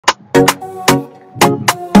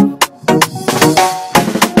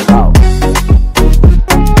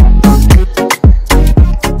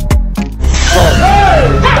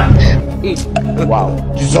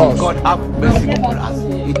Wow. Jesus. God have mercy upon us.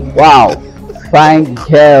 Wow. Fine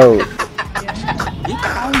girl.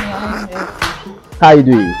 How you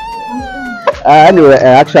doing? Anyway,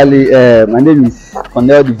 actually, my name is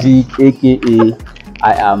Cornel the Big, aka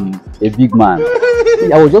I am a big man.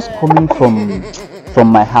 See, I was just coming from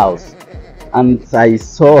my house, and I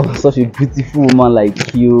saw such a beautiful woman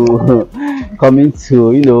like you coming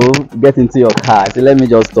to, get into your car. So let me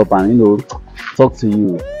just stop and talk to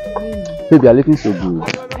you. Baby, you are looking so good.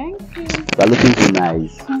 Thank you. You are looking so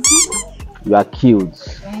nice. You are cute.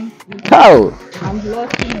 Thank you. How? I'm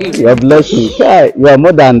blushing. You are blushing. Yeah, you are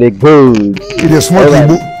more than the gold. It is smart.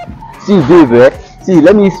 See, baby. See,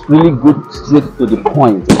 let me really go straight to the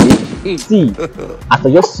point. Okay? See, as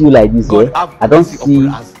I just see you like this, I don't see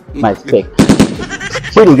my speck.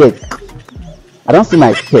 So you get? I don't see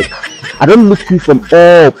my speck. I don't look you from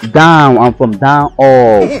up, down, and from down up.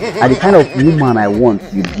 And the kind of woman I want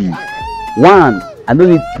you be. One, I don't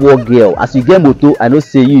need poor girl. As you get moto, I don't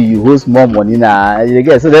say you hold more money now. You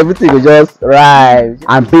get, so everything will just right.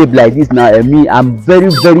 And babe like this now, and me, I'm very,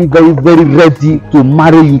 very, very, very ready to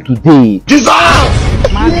marry you today. Jesus!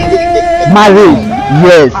 Marry?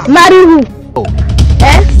 Yes. Marry who?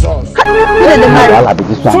 Eh? Who did they marry? I'll be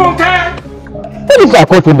this one. What if I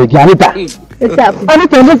call him again?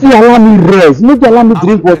 Anita, don't you allow me rest? Don't you allow me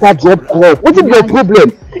drink water, drop cough? What is your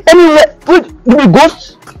problem? Anyway, the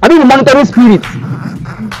ghost? I mean the monitoring spirit.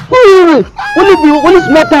 Only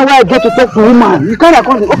small time where I get to talk to woman. You can't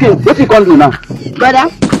come. Okay, what you can do now? Brother,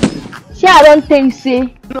 see, I don't think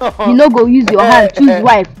say you no go use your hand choose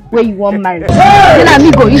wife where you want marry. Then I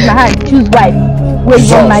me go use my hand choose wife where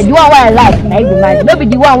you want marry. The one where I like, na you go marry. No be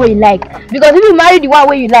the one where you like. Because if you marry the one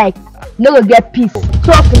where you like, you no go get peace.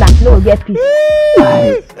 So often you no go get peace.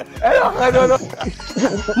 This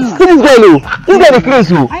girl, this girl is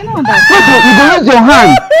crazy. I know that. You go use your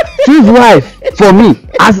hand choose wife for me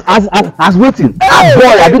as waiting. As boy,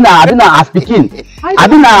 I been as pikin. I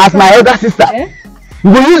been as my elder sister.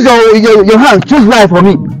 You go use your hand choose wife for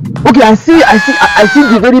me. Okay, I see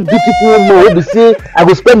the very beautiful woman wey be say I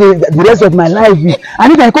go spend the rest of my life with.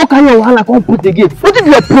 And if I come carry your wahala come put again, what is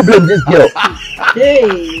your problem, this girl?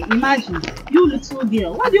 Hey, imagine you little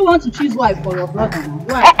girl. Why do you want to choose wife for your brother?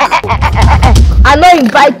 Why? I no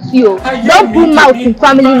invite you. Don't put mouth in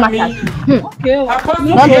family matters. Okay,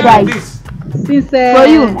 Don't try. Since For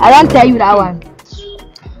you, I don't tell you that one.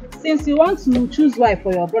 Since you want to choose wife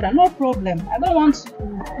for your brother, no problem. I don't want to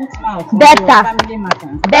put mouth in Better. your family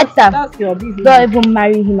matters. Better. That's your business. Don't even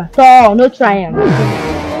marry him at all. No try him.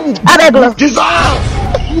 I beg you. Jesus!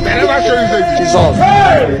 They never show you Jesus.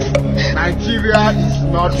 Nigeria is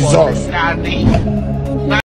not for Christianity.